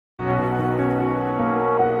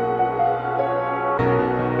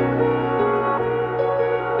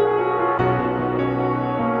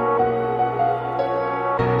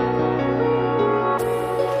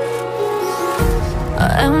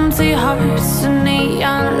Empty hearts and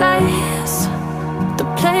neon lights,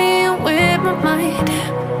 they're playing with my mind.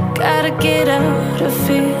 Gotta get out of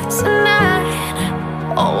here tonight.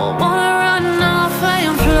 Oh, I wanna run off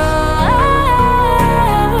and fly,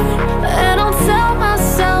 and I'll tell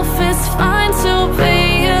myself it's fine to be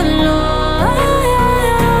alone,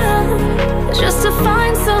 just to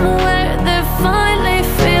find somewhere that finally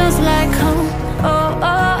feels like home. Oh,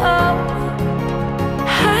 oh, oh.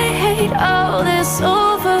 I hate all this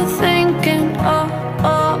overthinking. Oh,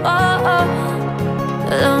 oh, oh, oh.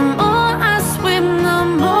 The more I swim, the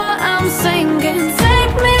more I'm sinking.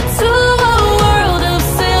 Take me to a world of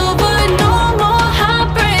silver. No more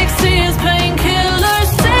heartbreaks, tears, painkillers.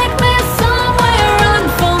 Take me somewhere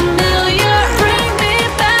unfamiliar. Bring me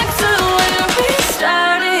back to where we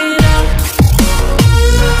started out.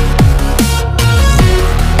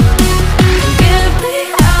 Get me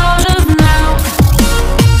out of now,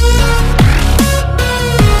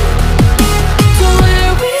 to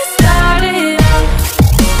where we started out.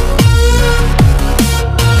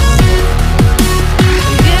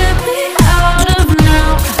 Get me out of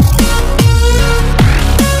now,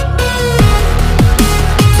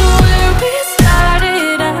 to where we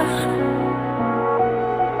started out.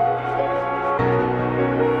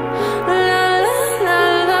 La la la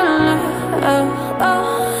la la, oh, oh.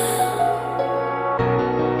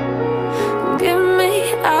 Get me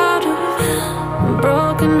out of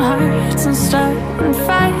broken hearts and starting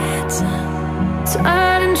fights,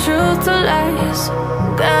 turning truth to lies.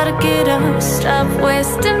 Gotta get up, stop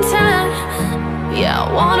wasting time. Yeah, I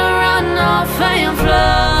wanna run off and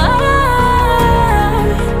fly,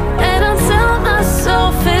 and I'll tell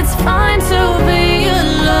myself it's fine to be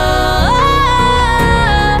alone,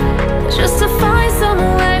 just to find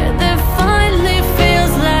somewhere that finally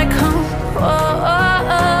feels like home. Oh,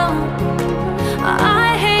 oh, oh. I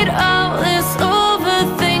hate all this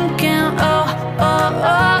overthinking. Oh, oh,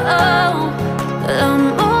 oh, oh. The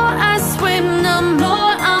more I swim, the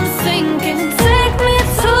more I'm sinking. Take me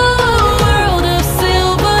to a world of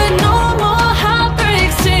silver. No more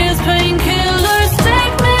heartbreaks, tears, painkillers.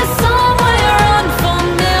 Take me somewhere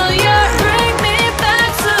unfamiliar. Bring me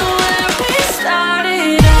back to where we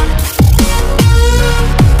started out.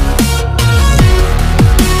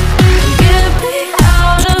 Get me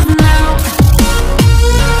out of now,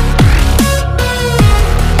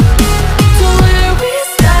 to where we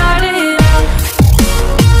started out.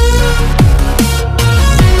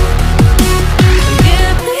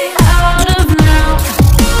 Get me out of now,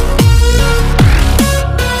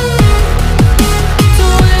 to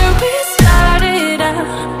where we started out.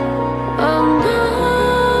 Oh no,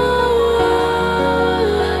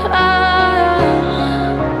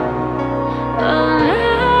 oh no.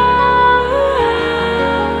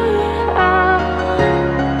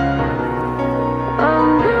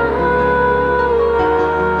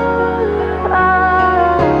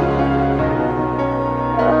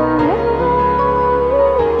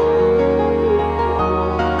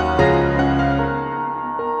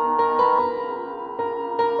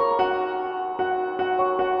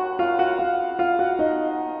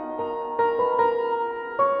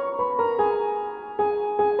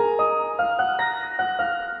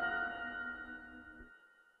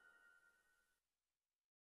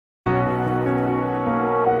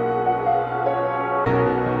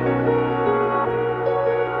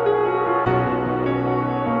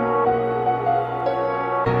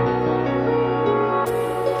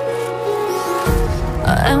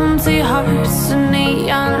 Empty hearts and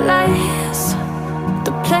neon lights,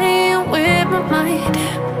 they're playing with my mind.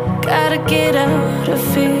 Gotta get out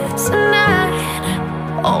of here tonight.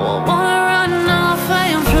 Oh, I wanna run off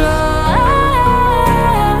and fly,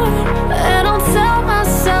 and I'll tell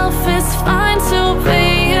myself it's fine to be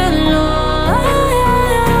alone,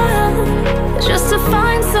 just to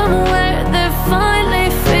find somewhere that finally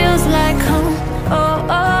feels like home. Oh,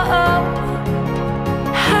 oh, oh.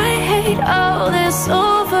 I hate all this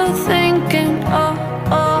overthinking. Oh,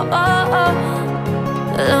 oh, oh, oh.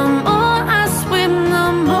 The more I swim, the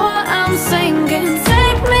more I'm sinking.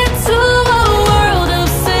 Take me to a world of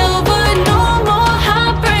silver.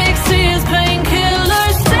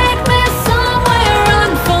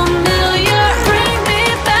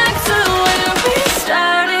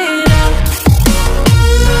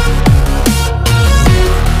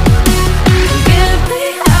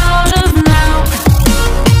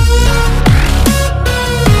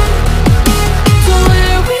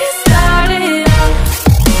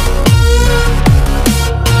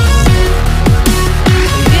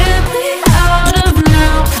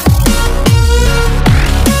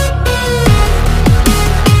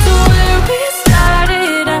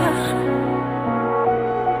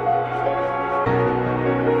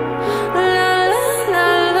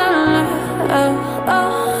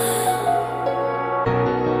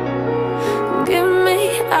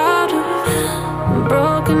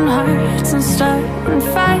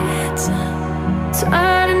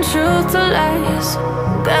 turning truth to lies.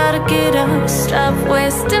 Gotta get up, stop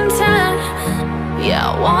wasting time. Yeah,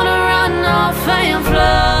 I wanna run off and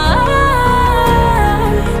fly.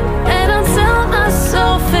 And I'll tell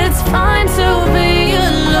myself it's fine to be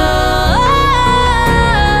alone,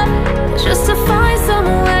 just to find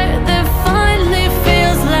somewhere that finally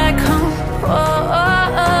feels like home. Oh,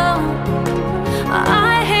 oh, oh.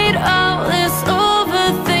 I hate all this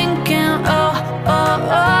overthinking. Oh, oh,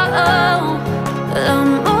 oh, oh. The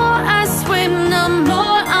more I swim, the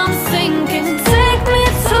more I'm sinking. Take me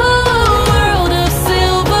to a world of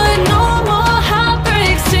silver. No more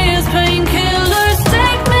heartbreaks, tears, painkillers.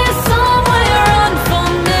 Take me somewhere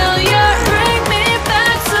unfamiliar. Bring me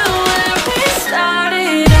back to where we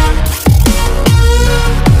started out.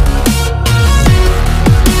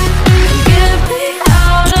 Get me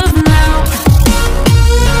out of now,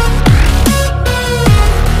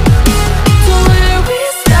 to where we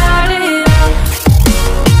started out.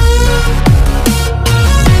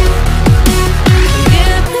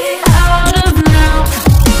 Get me out of now,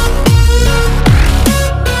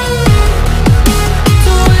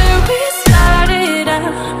 to where we started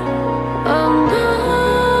out. Oh no,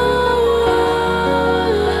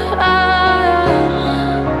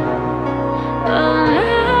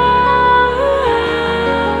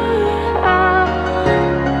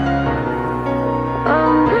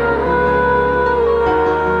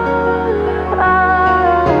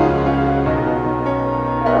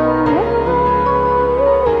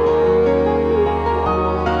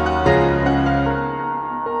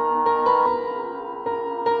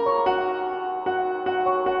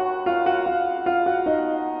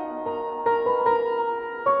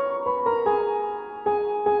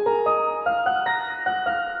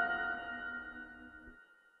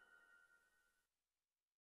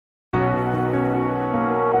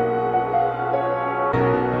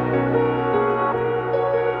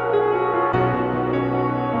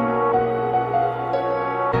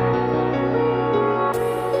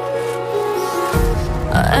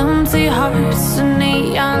 empty hearts and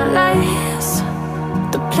neon lights,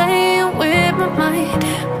 they're playing with my mind.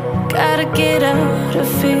 Gotta get out of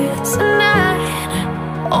here tonight.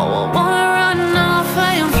 Oh, I wanna run off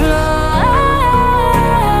and fly.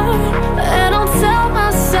 And I'll tell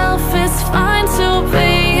myself it's fine to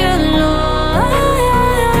be alone,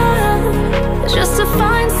 just to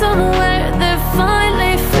find somewhere that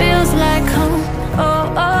finally feels like home. Oh,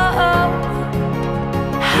 oh, oh.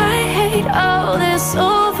 I hate all this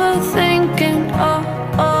overthinking. Oh,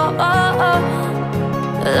 oh, oh, oh.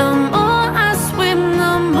 The more I swim,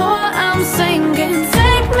 the more I'm sinking.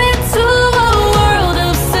 Take me to a world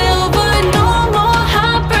of silver. No more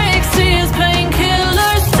heartbreaks, tears,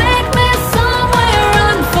 painkillers. Take me somewhere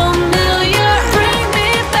unfamiliar. Bring me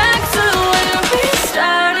back to where we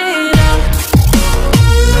started out.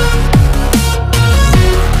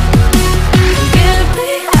 Get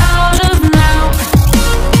me out of now,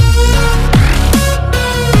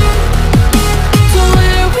 to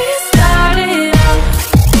where we started out.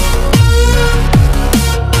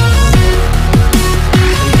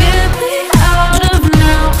 Get me out of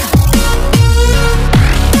now,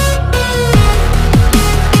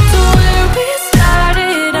 to where we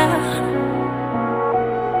started out.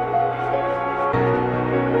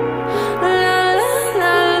 La la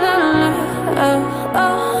la la la, oh,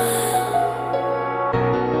 oh.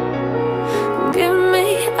 Get me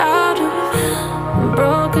out of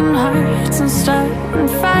broken hearts and starting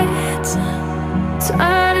fights,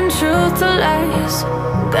 turning truth to lies.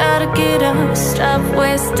 Gotta get up, stop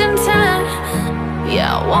wasting time.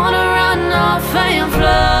 Yeah, I wanna run off and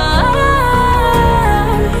fly.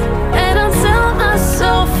 And I'll tell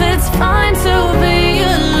myself it's fine to be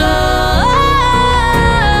alone,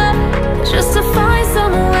 just to find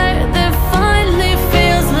somewhere that finally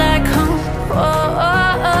feels like home. Oh,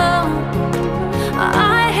 oh, oh.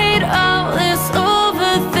 I hate all this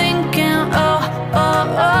overthinking. Oh, oh,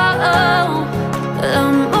 oh, oh. The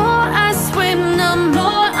more I swim, the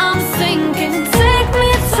more I'm sinking. Take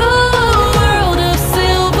me to a world of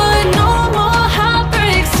silver. No more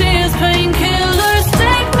heartbreaks,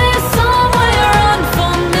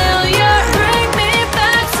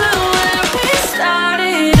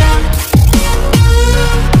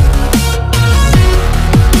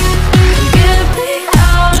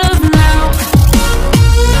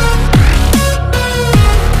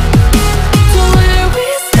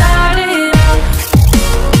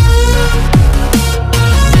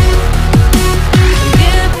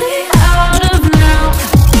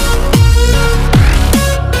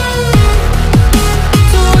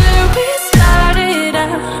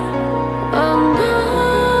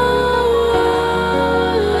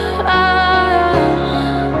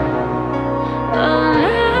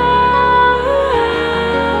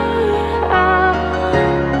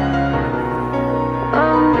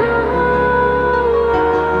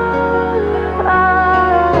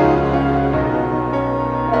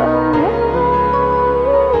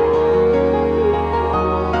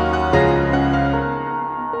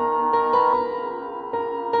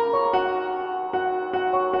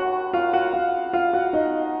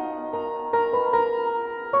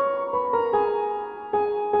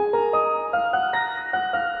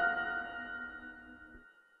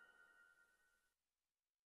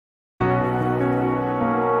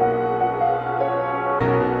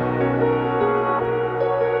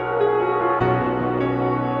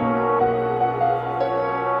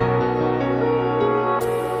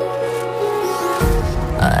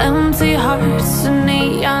 Empty hearts and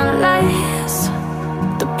neon lights,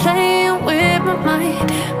 they're playing with my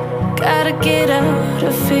mind. Gotta get out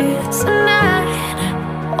of here tonight.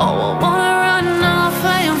 Oh, I wanna run off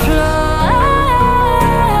and fly,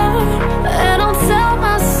 and I'll tell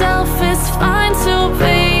myself it's fine to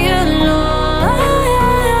be alone,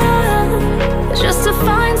 just to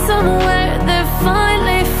find somewhere that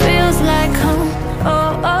finally feels like home.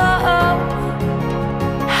 Oh, oh, oh.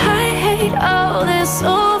 I hate all this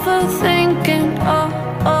overthinking. Oh,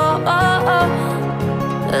 oh, oh, oh.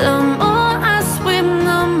 The more I swim,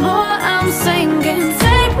 the more I'm sinking.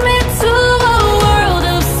 Take me to a world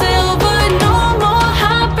of silver. No more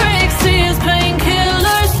heartbreaks, tears,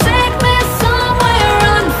 painkillers. Take me somewhere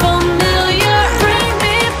unfamiliar. Bring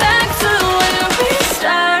me back to where we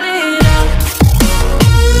started out.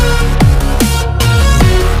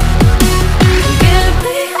 Get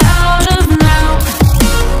me out of now,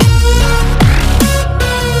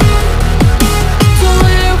 to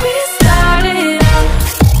where we started out.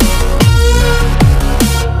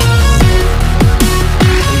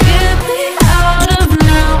 Get me out of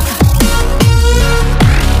now,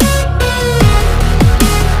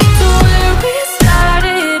 to where we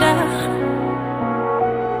started out.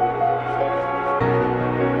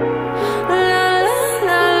 La la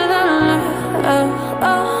la la la, oh,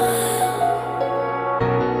 oh.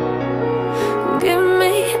 Get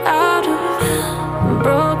me out of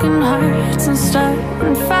broken hearts and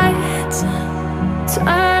starting fights,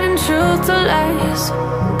 turning truth to lies.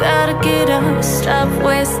 Gotta get up, stop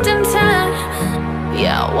wasting time.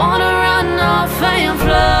 Yeah, I wanna run off and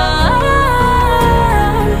fly,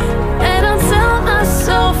 and I'll tell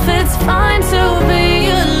myself it's fine to be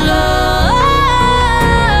alone,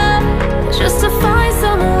 just to find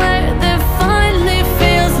somewhere that finally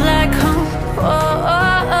feels like home. Oh,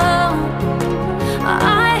 oh, oh.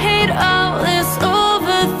 I hate all this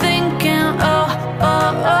overthinking. Oh,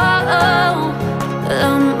 oh, oh, oh.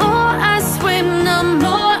 The more I swim, the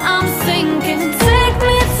more I'm sinking. Take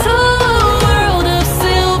me to a world of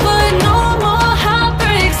silver. No more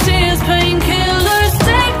heartbreaks, tears, painkillers.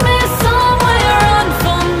 Take me somewhere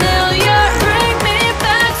unfamiliar. Bring me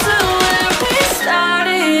back to where we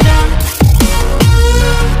started out.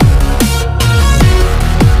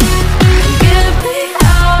 Get me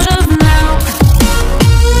out of now,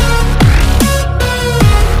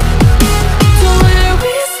 to where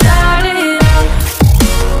we started out.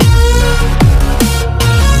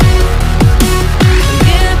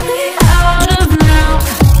 Get me out of now,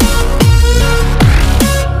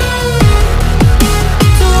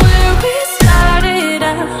 to where we started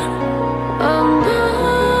out. Oh, no.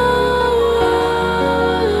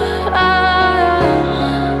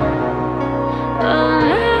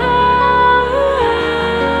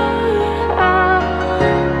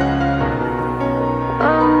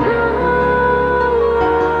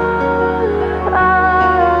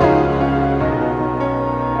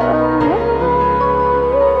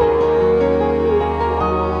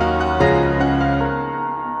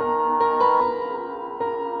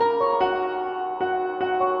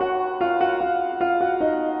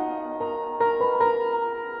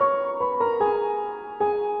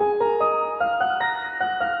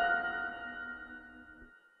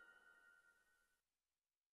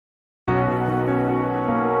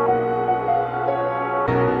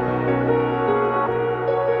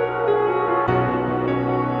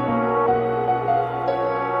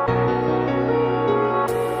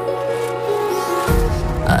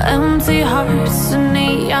 Oh, empty hearts and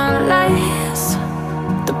neon lights,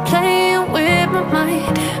 they're playing with my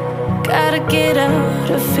mind. Gotta get out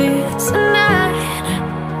of here tonight.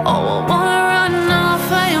 Oh, I wanna run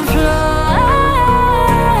off and fly,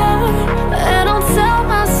 and I'll tell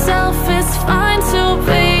myself it's fine to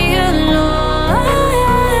be alone,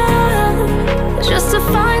 just to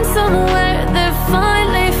find somewhere that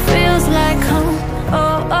finally feels like home.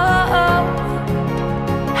 Oh, oh, oh.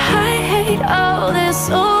 I hate all this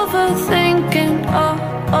overthinking. Oh,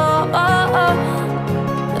 oh, oh, oh.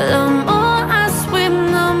 The more I swim,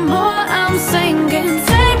 the more I'm sinking.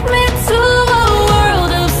 Take me to a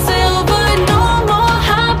world of silver.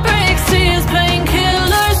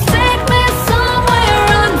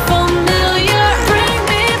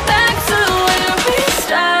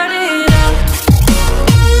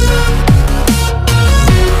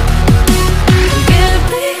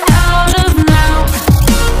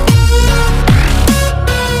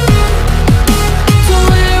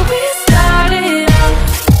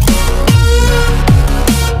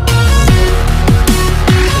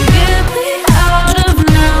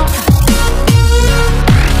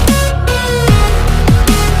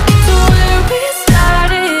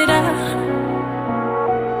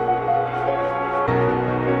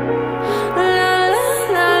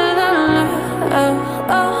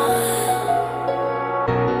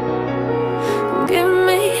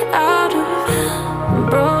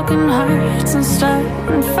 broken hearts and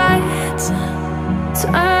starting fights,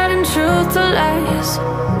 turning truth to lies.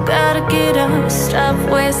 Gotta get up, stop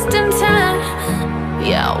wasting time.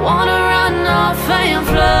 Yeah, I wanna run off and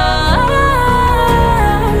fly.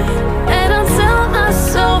 And I'll tell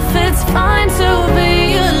myself it's fine to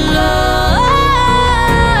be alone,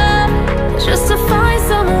 just to find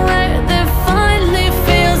somewhere that finally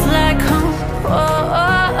feels like home. Oh,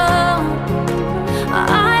 oh, oh.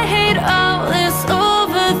 I hate all this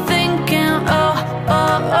overthinking. Oh,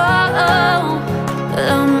 oh, oh, oh.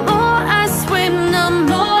 The more I swim, the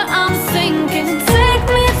more I'm sinking. Take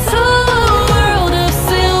me to a world of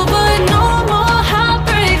silver. No more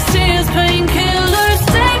heartbreaks, tears, painkillers.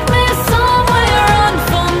 Take me somewhere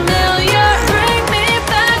unfamiliar. Bring me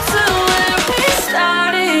back to where we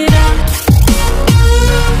started out.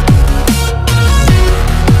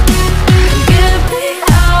 Get me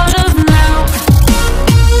out of now,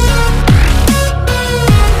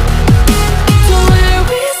 to where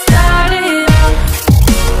we started out.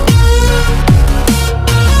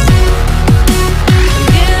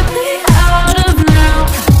 Get me out of now,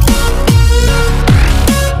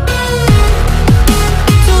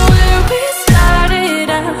 to where we started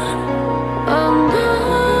out. Oh no,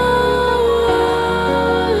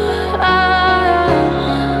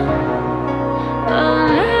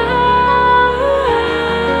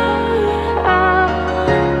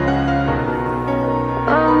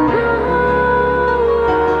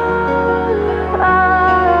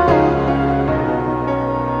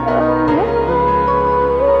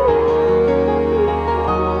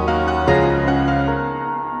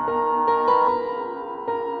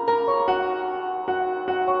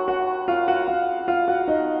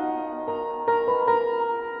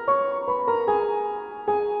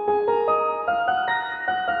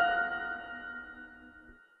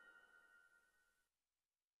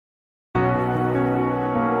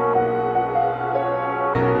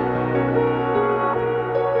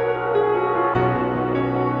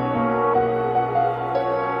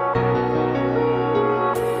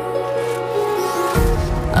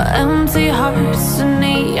 empty hearts and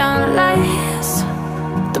neon lights,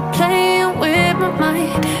 they're playing with my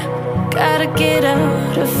mind. Gotta get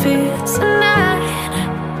out of here tonight.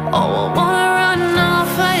 Oh, I wanna run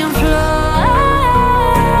off and fly.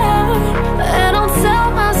 And I'll tell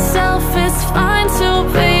myself it's fine to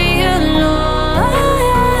be alone,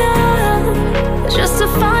 just to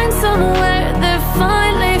find somewhere that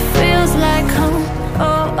finally feels like home.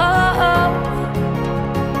 Oh, oh, oh.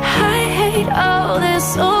 I hate all this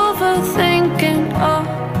overthinking. Oh,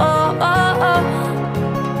 oh, oh, oh.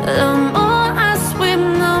 The more I swim,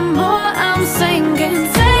 the more I'm sinking.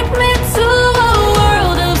 Take me to a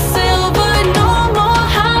world of silver. No more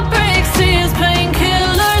heartbreaks, tears,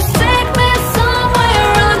 painkillers. Take me somewhere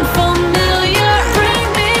unfamiliar. Bring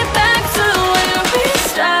me back to where we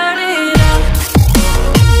started out.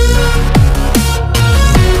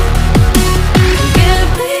 Get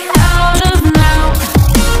me out of now,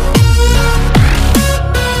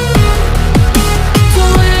 to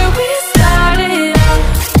where we started out.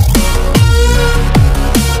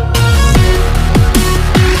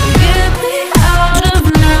 Get me out of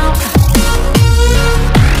now,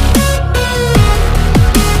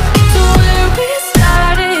 to where we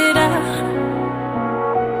started out.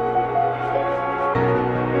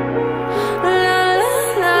 La la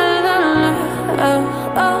la la la, oh,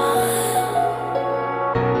 oh.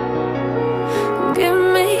 Get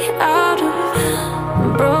me out of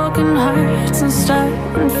broken hearts and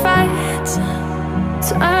starting fights,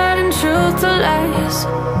 turning truth to lies.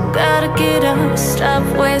 Gotta get up, stop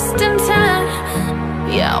wasting time.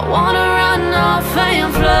 Yeah, I wanna run off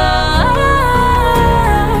and fly.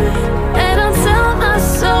 And I'll tell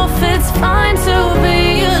myself it's fine to be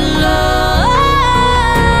alone,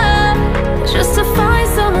 just to find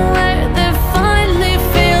somewhere that finally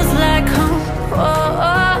feels like home. Oh,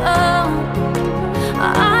 oh, oh.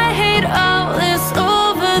 I hate all this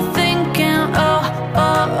overthinking. Oh,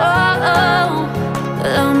 oh, oh, oh.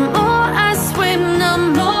 The more I swim, the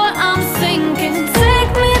more I'm sinking.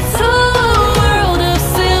 Take me to a world of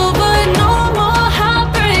silver. No more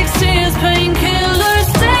heartbreaks, tears,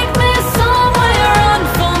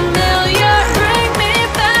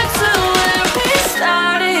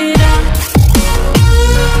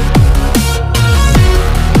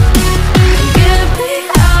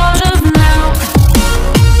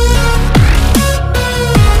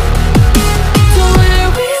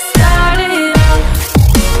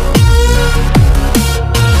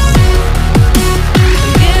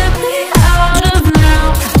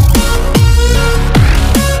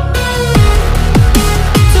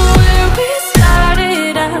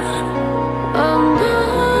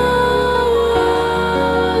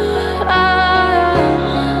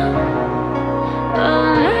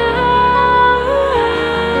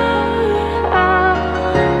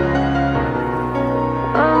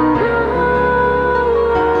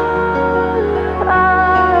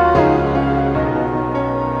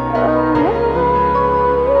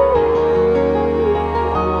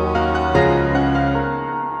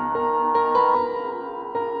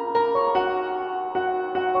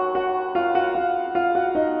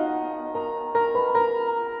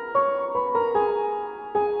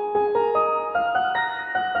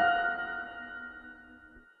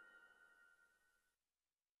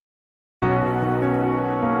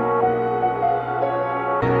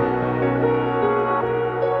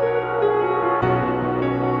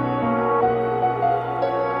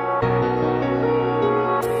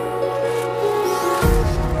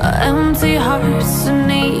 It's the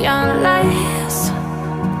neon lights,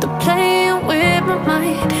 they're playing with my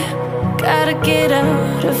mind. Gotta get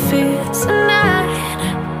out of here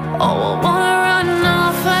tonight. Oh,